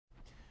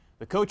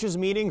The coaches'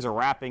 meetings are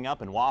wrapping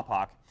up in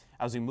Wapak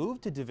as we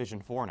move to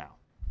Division 4 now.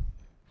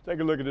 Take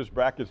a look at this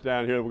brackets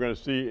down here we're going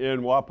to see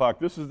in Wapak.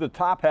 This is the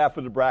top half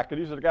of the bracket.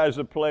 These are the guys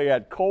that play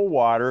at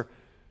Coldwater.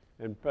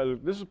 And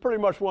this is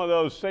pretty much one of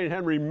those St.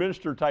 Henry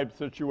Minster type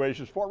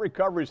situations. Fort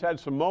Recovery's had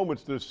some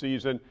moments this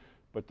season,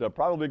 but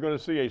probably going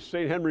to see a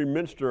St. Henry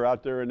Minster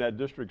out there in that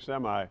district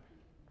semi.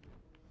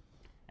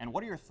 And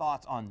what are your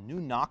thoughts on New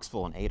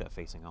Knoxville and Ada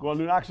facing off? Well,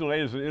 New Knoxville and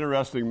Ada is an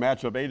interesting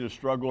matchup. Ada's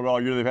struggled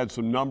all year. They've had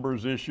some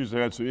numbers issues.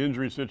 They've had some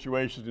injury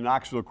situations. New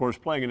Knoxville, of course,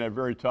 playing in that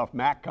very tough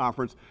MAC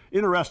conference.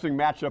 Interesting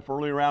matchup for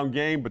early round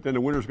game, but then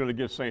the winner's going to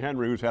get St.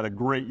 Henry, who's had a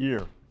great year.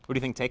 Who do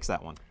you think takes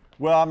that one?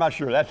 Well, I'm not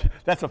sure.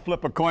 That's a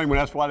flip a coin when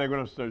that's why they're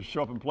going to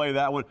show up and play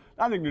that one.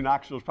 I think New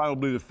Knoxville is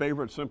probably the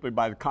favorite simply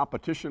by the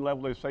competition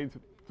level they've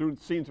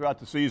seen throughout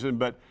the season,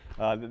 but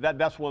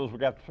that's one of those we're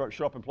going to have to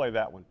show up and play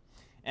that one.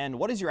 And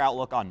what is your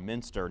outlook on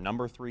Minster,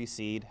 number 3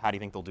 seed? How do you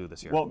think they'll do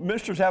this year? Well,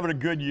 Minster's having a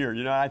good year.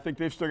 You know, I think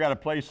they've still got to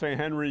play St.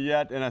 Henry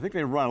yet, and I think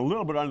they've run a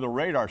little bit under the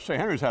radar. St.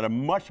 Henry's had a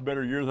much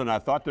better year than I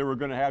thought they were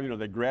going to have. You know,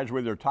 they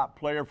graduated their top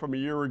player from a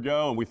year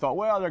ago, and we thought,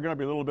 well, they're going to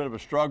be a little bit of a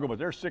struggle, but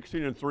they're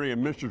 16-3,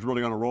 and Minster's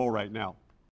really on a roll right now.